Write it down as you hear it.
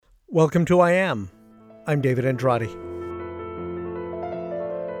Welcome to I Am. I'm David Andrade.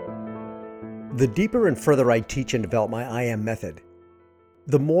 The deeper and further I teach and develop my I Am method,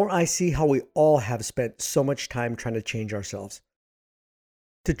 the more I see how we all have spent so much time trying to change ourselves,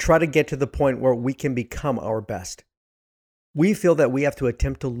 to try to get to the point where we can become our best. We feel that we have to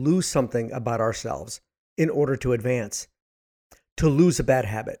attempt to lose something about ourselves in order to advance, to lose a bad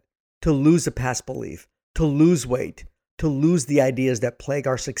habit, to lose a past belief, to lose weight, to lose the ideas that plague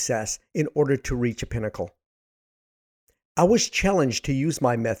our success in order to reach a pinnacle. I was challenged to use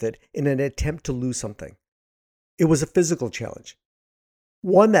my method in an attempt to lose something. It was a physical challenge,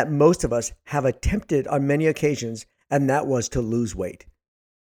 one that most of us have attempted on many occasions, and that was to lose weight.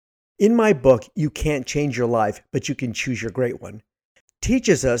 In my book, You Can't Change Your Life, but You Can Choose Your Great One,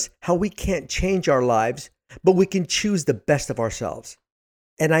 teaches us how we can't change our lives, but we can choose the best of ourselves.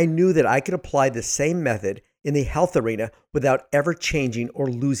 And I knew that I could apply the same method in the health arena without ever changing or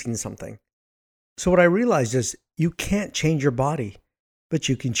losing something. So what I realized is you can't change your body, but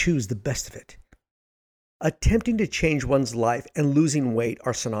you can choose the best of it. Attempting to change one's life and losing weight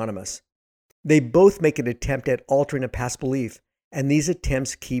are synonymous. They both make an attempt at altering a past belief, and these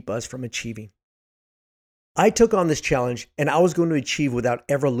attempts keep us from achieving. I took on this challenge, and I was going to achieve without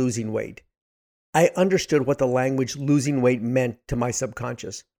ever losing weight. I understood what the language losing weight meant to my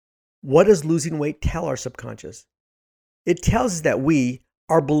subconscious. What does losing weight tell our subconscious? It tells us that we,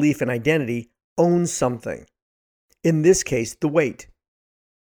 our belief and identity, own something. In this case, the weight.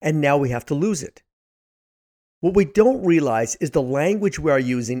 And now we have to lose it. What we don't realize is the language we are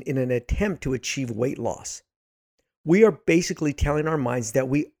using in an attempt to achieve weight loss. We are basically telling our minds that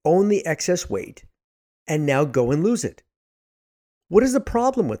we own the excess weight and now go and lose it. What is the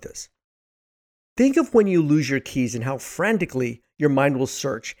problem with this? Think of when you lose your keys and how frantically your mind will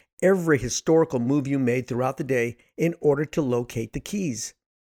search every historical move you made throughout the day in order to locate the keys.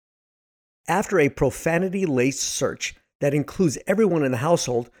 After a profanity-laced search that includes everyone in the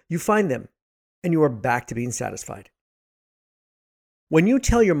household, you find them, and you are back to being satisfied. When you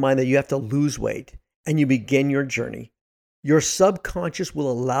tell your mind that you have to lose weight and you begin your journey, your subconscious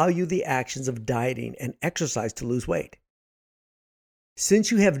will allow you the actions of dieting and exercise to lose weight. Since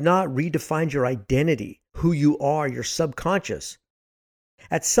you have not redefined your identity, who you are, your subconscious,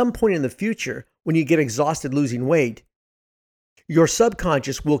 at some point in the future, when you get exhausted losing weight, your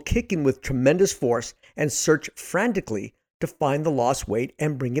subconscious will kick in with tremendous force and search frantically to find the lost weight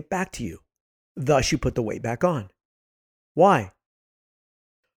and bring it back to you. Thus, you put the weight back on. Why?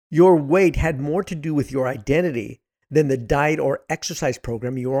 Your weight had more to do with your identity than the diet or exercise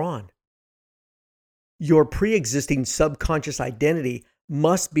program you are on. Your pre-existing subconscious identity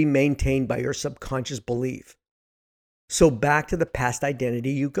must be maintained by your subconscious belief. So back to the past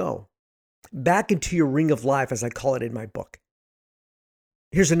identity you go. Back into your ring of life, as I call it in my book.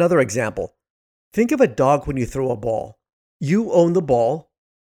 Here's another example. Think of a dog when you throw a ball. You own the ball,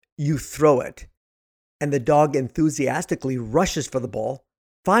 you throw it, and the dog enthusiastically rushes for the ball,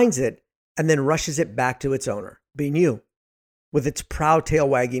 finds it, and then rushes it back to its owner, being you, with its proud tail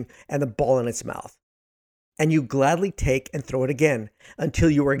wagging and the ball in its mouth. And you gladly take and throw it again until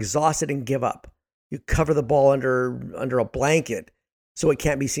you are exhausted and give up. You cover the ball under a blanket so it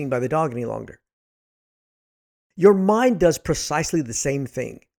can't be seen by the dog any longer. Your mind does precisely the same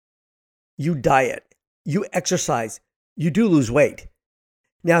thing. You diet, you exercise, you do lose weight.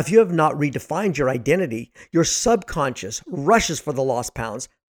 Now, if you have not redefined your identity, your subconscious rushes for the lost pounds,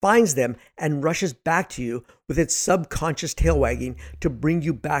 finds them, and rushes back to you with its subconscious tail wagging to bring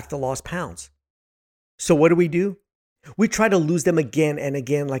you back the lost pounds. So what do? We try to lose them again and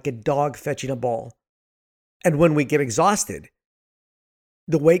again like a dog fetching a ball. And when we get exhausted,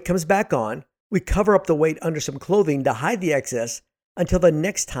 the weight comes back on. We cover up the weight under some clothing to hide the excess until the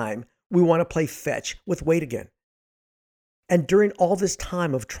next time we want to play fetch with weight again. And during all this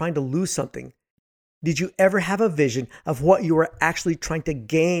time of trying to lose something, did you ever have a vision of what you were actually trying to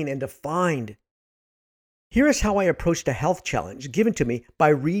gain and to find? Here is how I approached a health challenge given to me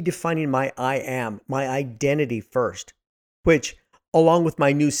by redefining my I am, my identity first, which, along with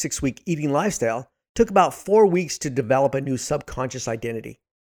my new 6-week eating lifestyle, took about 4 weeks to develop a new subconscious identity.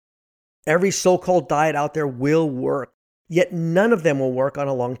 Every so-called diet out there will work, yet none of them will work on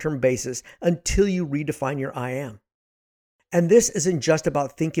a long-term basis until you redefine your I am. And this isn't just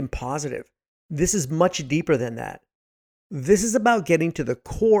about thinking positive. This is much deeper than that. This is about getting to the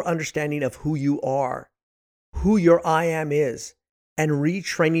core understanding of who you are, who your I am is, and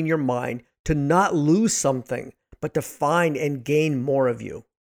retraining your mind to not lose something, but to find and gain more of you.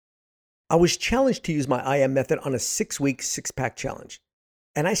 I was challenged to use my I am method on a 6-week 6-pack challenge.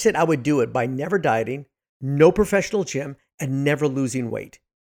 And I said I would do it by never dieting, no professional gym, and never losing weight.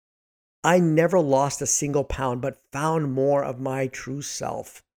 I never lost a single pound, but found more of my true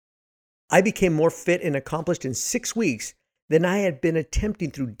self. I became more fit and accomplished in 6 weeks than I had been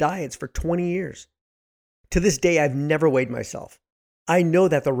attempting through diets for 20 years. To this day, I've never weighed myself. I know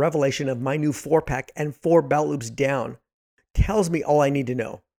that the revelation of my new 4-pack and 4 belt loops down tells me all I need to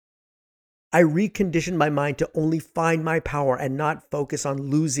know. I reconditioned my mind to only find my power and not focus on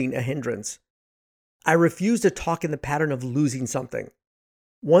losing a hindrance. I refuse to talk in the pattern of losing something.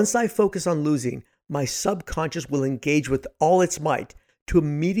 Once I focus on losing, my subconscious will engage with all its might to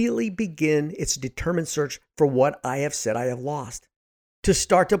immediately begin its determined search for what I have said I have lost, to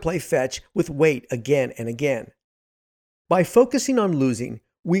start to play fetch with weight again and again. By focusing on losing,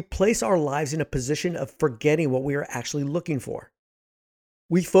 we place our lives in a position of forgetting what we are actually looking for.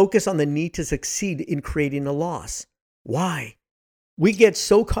 We focus on the need to succeed in creating a loss. Why? We get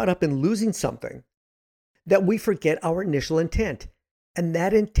so caught up in losing something that we forget our initial intent. And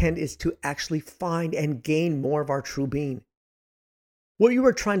that intent is to actually find and gain more of our true being. What you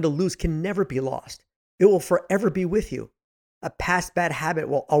are trying to lose can never be lost. It will forever be with you. A past bad habit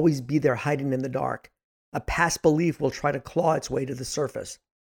will always be there hiding in the dark. A past belief will try to claw its way to the surface.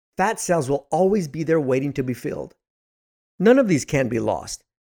 Fat cells will always be there waiting to be filled. None of these can be lost.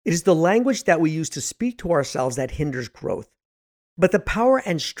 It is the language that we use to speak to ourselves that hinders growth. But the power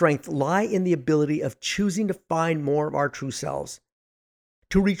and strength lie in the ability of choosing to find more of our true selves,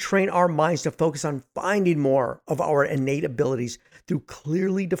 to retrain our minds to focus on finding more of our innate abilities through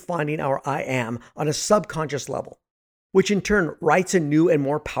clearly defining our I am on a subconscious level, which in turn writes a new and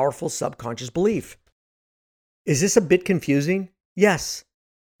more powerful subconscious belief. Is this a bit confusing? Yes,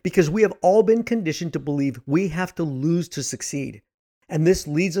 because we have all been conditioned to believe we have to lose to succeed. And this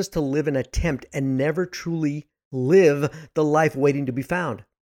leads us to live an attempt and never truly live the life waiting to be found.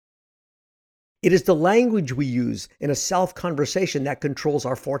 It is the language we use in a self-conversation that controls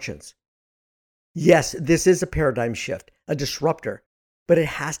our fortunes. Yes, this is a paradigm shift, a disruptor, but it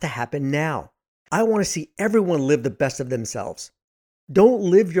has to happen now. I want to see everyone live the best of themselves. Don't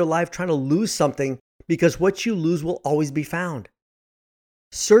live your life trying to lose something because what you lose will always be found.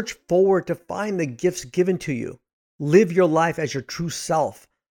 Search forward to find the gifts given to you. Live your life as your true self,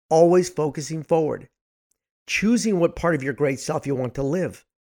 always focusing forward, choosing what part of your great self you want to live.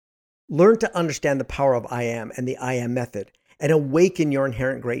 Learn to understand the power of I am and the I am method and awaken your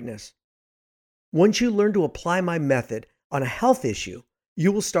inherent greatness. Once you learn to apply my method on a health issue,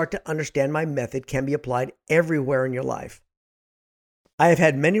 you will start to understand my method can be applied everywhere in your life. I have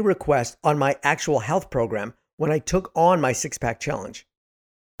had many requests on my actual health program when I took on my 6-pack challenge.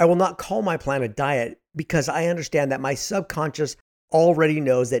 I will not call my plan a diet because I understand that my subconscious already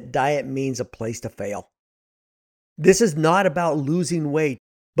knows that diet means a place to fail. This is not about losing weight,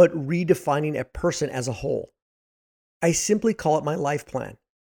 but redefining a person as a whole. I simply call it my life plan.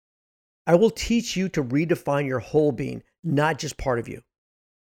 I will teach you to redefine your whole being, not just part of you.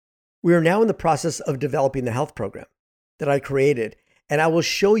 We are now in the process of developing the health program that I created, and I will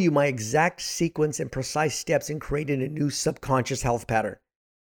show you my exact sequence and precise steps in creating a new subconscious health pattern.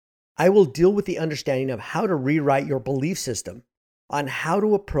 I will deal with the understanding of how to rewrite your belief system on how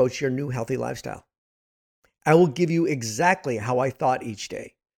to approach your new healthy lifestyle. I will give you exactly how I thought each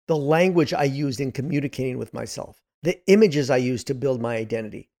day, the language I used in communicating with myself, the images I used to build my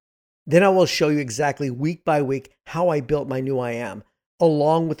identity. Then I will show you exactly week by week how I built my new I am,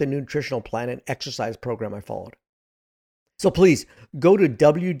 along with the nutritional plan and exercise program I followed. So please go to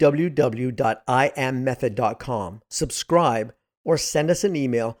www.iammethod.com, subscribe, or send us an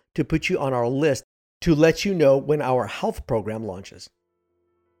email to put you on our list to let you know when our health program launches.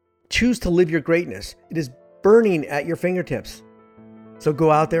 Choose to live your greatness. It is burning at your fingertips. So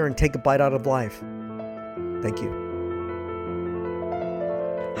go out there and take a bite out of life. Thank you.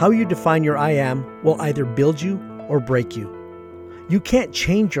 How you define your I am will either build you or break you. You can't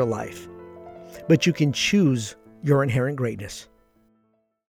change your life, but you can choose your inherent greatness.